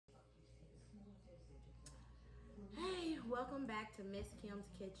Welcome back to Miss Kim's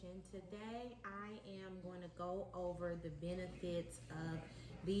Kitchen. Today I am going to go over the benefits of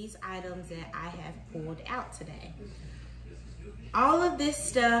these items that I have pulled out today. All of this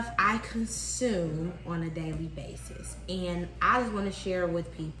stuff I consume on a daily basis, and I just want to share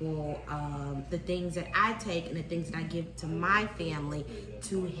with people the things that I take and the things that I give to my family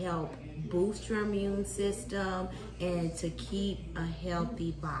to help boost your immune system and to keep a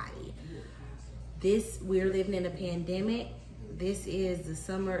healthy body. We're living in a pandemic. This is the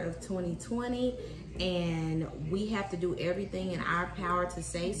summer of 2020, and we have to do everything in our power to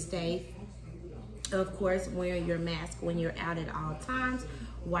stay safe. Of course, wearing your mask when you're out at all times,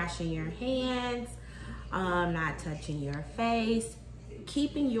 washing your hands, not touching your face.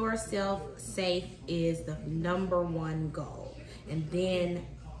 Keeping yourself safe is the #1 goal, and then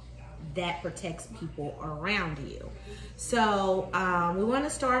that protects people around you. So we want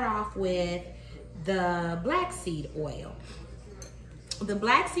to start off with the black seed oil. The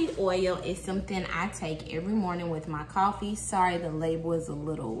black seed oil is something I take every morning with my coffee. Sorry, the label is a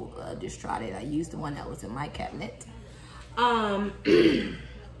little distorted. I used the one that was in my cabinet. The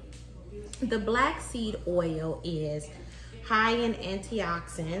black seed oil is high in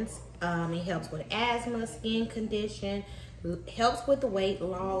antioxidants. It helps with asthma, skin condition, helps with the weight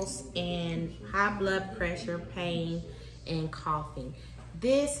loss, and high blood pressure, pain, and coughing.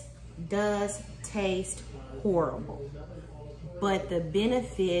 This does taste horrible, but the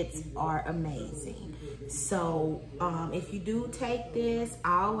benefits are amazing. So if you do take this,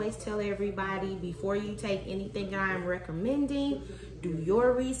 I always tell everybody, before you take anything I'm recommending, do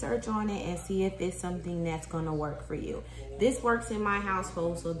your research on it and see if it's something that's gonna work for you. This works in my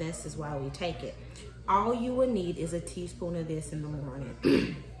household, so this is why we take it. All you will need is a teaspoon of this in the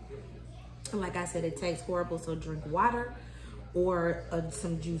morning. Like I said, it tastes horrible, so drink water or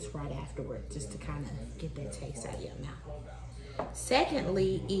some juice right afterward, just to kind of get that taste out of your mouth.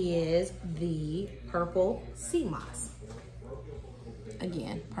 Secondly is the purple sea moss.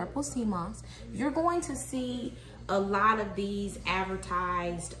 Again, purple sea moss. You're going to see a lot of these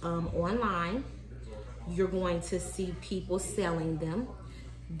advertised online. You're going to see people selling them.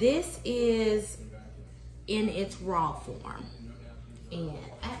 This is in its raw form. And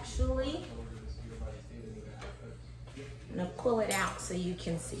actually, I'm gonna pull it out so you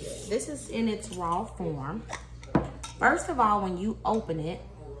can see it. This is in its raw form. First of all, when you open it,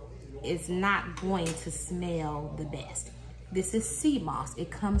 it's not going to smell the best. This is sea moss. It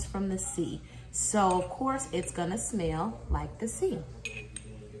comes from the sea. So of course it's gonna smell like the sea.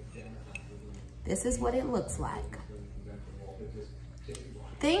 This is what it looks like.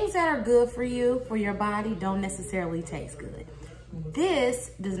 Things that are good for you, for your body, don't necessarily taste good.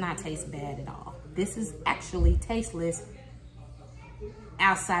 This does not taste bad at all. This is actually tasteless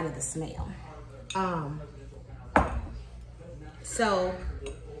outside of the smell. So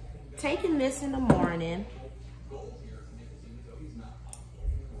taking this in the morning,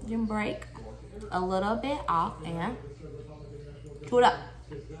 you can break a little bit off and chew it up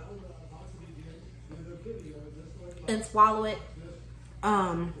and swallow it.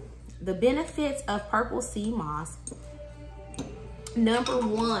 The benefits of purple sea moss,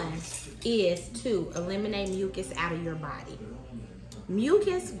 #1 is to eliminate mucus out of your body.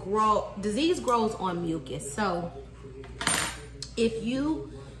 Disease grows on mucus. So if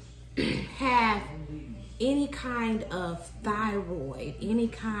you have any kind of thyroid, any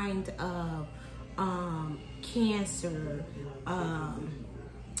kind of cancer,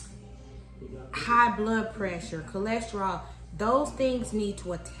 high blood pressure, cholesterol, those things need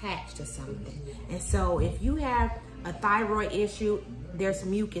to attach to something. And so if you have a thyroid issue, there's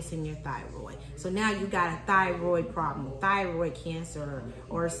mucus in your thyroid. So now you got a thyroid problem, thyroid cancer,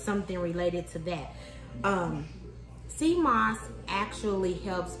 or something related to that. Sea moss actually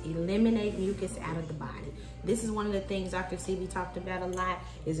helps eliminate mucus out of the body. This is one of the things Dr. CB talked about a lot,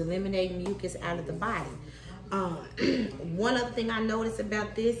 is eliminating mucus out of the body. One other thing I noticed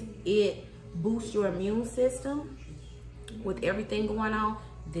about this, it boosts your immune system. With everything going on,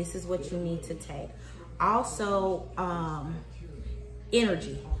 this is what you need to take. Also,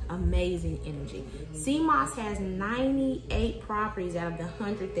 energy, amazing energy. Sea moss has 98 properties out of the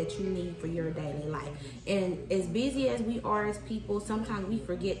 100 that you need for your daily life. And as busy as we are as people, sometimes we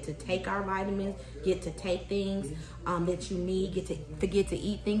forget to take our vitamins, get to take things that you need, forget to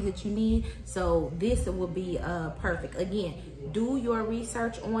eat things that you need. So this will be perfect. Again, do your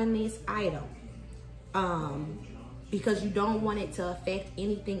research on this item. Because you don't want it to affect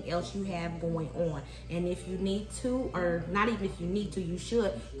anything else you have going on. And if you need to, or not even if you need to, you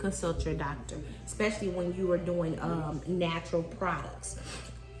should consult your doctor, especially when you are doing natural products.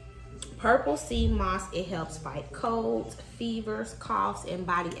 Purple sea moss, it helps fight colds, fevers, coughs, and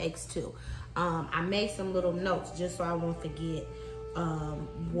body aches too. I made some little notes just so I won't forget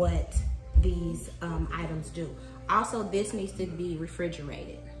what these items do. Also, this needs to be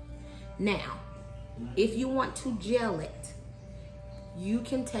refrigerated. Now, if you want to gel it, you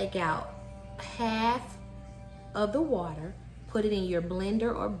can take out half of the water, put it in your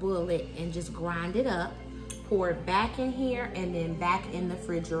blender or bullet, and just grind it up. Pour it back in here, and then back in the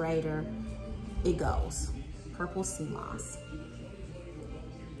refrigerator it goes. Purple sea moss.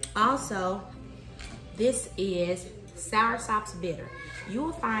 Also, this is Soursop's bitter. You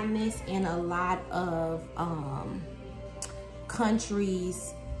will find this in a lot of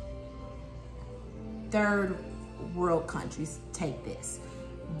countries, third world countries take this.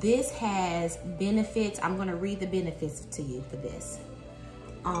 This has benefits. I'm gonna read the benefits to you for this.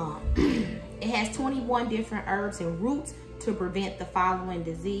 It has 21 different herbs and roots to prevent the following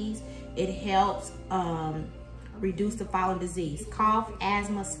disease. It helps reduce the following disease: cough,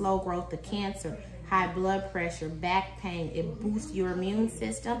 asthma, slow growth of cancer, high blood pressure, back pain. It boosts your immune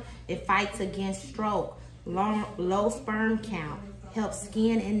system. It fights against stroke, low sperm count, helps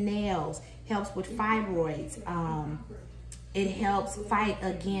skin and nails, helps with fibroids. It helps fight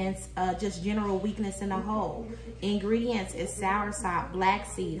against just general weakness in the whole. Ingredients is soursop, black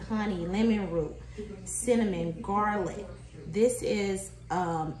seed, honey, lemon root, cinnamon, garlic. This is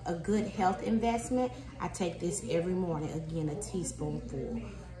a good health investment. I take this every morning, again, a teaspoonful.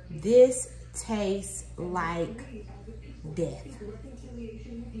 This tastes like death,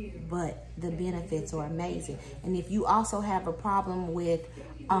 but the benefits are amazing. And if you also have a problem with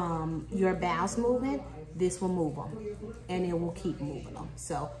your bowels moving, this will move them, and it will keep moving them.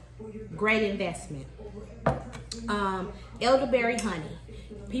 So, great investment. Elderberry honey.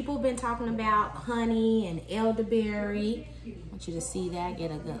 People have been talking about honey and elderberry. I want you to see that,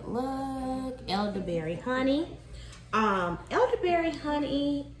 get a good look. Elderberry honey. Elderberry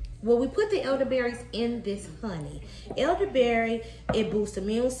honey, well, we put the elderberries in this honey. Elderberry, it boosts the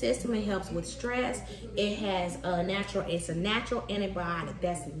immune system. It helps with stress. It has it's a natural antibiotic.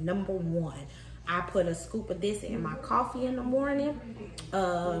 That's number one. I put a scoop of this in my coffee in the morning.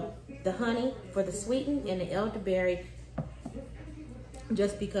 The honey for the sweeten, and the elderberry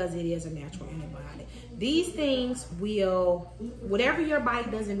just because it is a natural antibiotic. These things will, whatever your body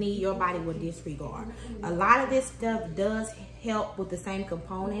doesn't need, your body will disregard. A lot of this stuff does help with the same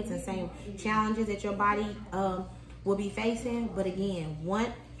components and same challenges that your body will be facing. But again,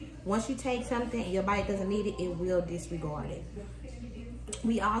 once you take something and your body doesn't need it, it will disregard it.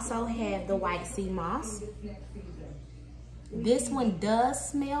 We also have the white sea moss. This one does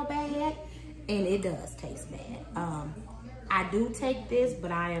smell bad, and it does taste bad. I do take this,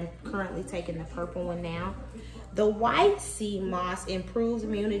 but I am currently taking the purple one now. The white sea moss improves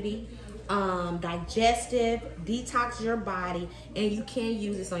immunity, digestive, detox your body, and you can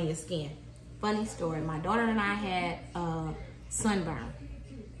use this on your skin. Funny story, my daughter and I had sunburn,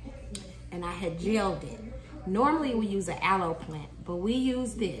 and I had gelled it. Normally we use an aloe plant, but we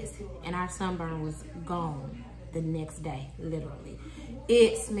used this, and our sunburn was gone the next day, literally.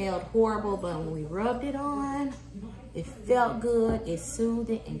 It smelled horrible, but when we rubbed it on, it felt good, it soothed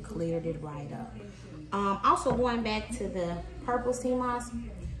it, and cleared it right up. Also, going back to the purple sea moss,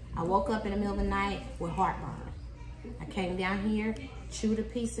 I woke up in the middle of the night with heartburn. I came down here, chewed a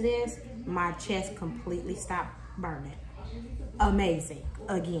piece of this, my chest completely stopped burning. Amazing,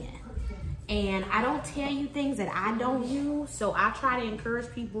 again. And I don't tell you things that I don't use, so I try to encourage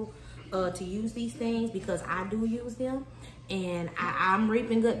people to use these things because I do use them. And I'm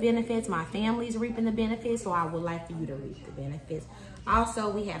reaping good benefits. My family's reaping the benefits, so I would like for you to reap the benefits. Also,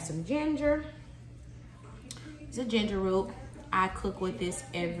 we have some ginger. It's a ginger root. I cook with this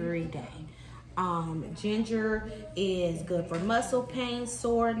every day. Ginger is good for muscle pain,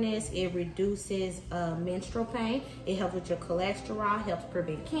 soreness. It reduces menstrual pain. It helps with your cholesterol, helps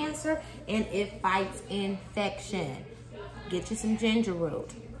prevent cancer, and it fights infection. Get you some ginger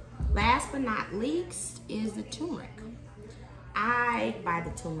root. Last but not least is the turmeric. I buy the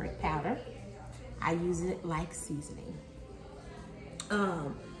turmeric powder. I use it like seasoning.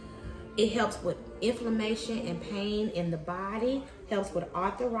 It helps with inflammation and pain in the body, helps with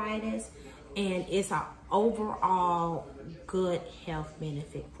arthritis, and it's an overall good health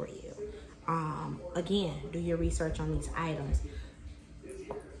benefit for you. Again, do your research on these items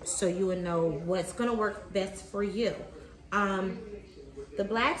so you will know what's gonna work best for you. The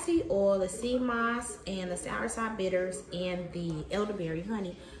black seed oil, the sea moss, and the soursop bitters, and the elderberry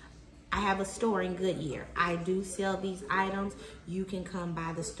honey, I have a store in Goodyear. I do sell these items. You can come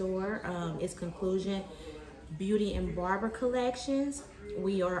by the store. It's Conclusion Beauty and Barber Collections.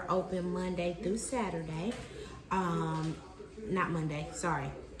 We are open Monday through Saturday. Not Monday,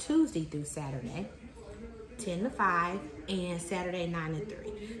 sorry. Tuesday through Saturday, 10 to 5, and Saturday, 9 to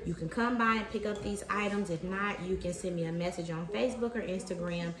 3. You can come by and pick up these items. If not, you can send me a message on Facebook or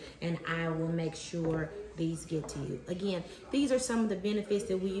Instagram, and I will make sure these get to you. Again, these are some of the benefits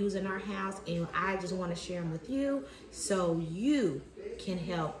that we use in our house, and I just want to share them with you so you can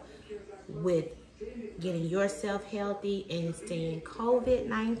help with getting yourself healthy and staying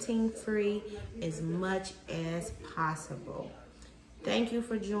COVID-19 free as much as possible. Thank you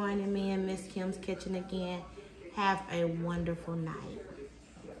for joining me in Miss Kim's Kitchen again. Have a wonderful night.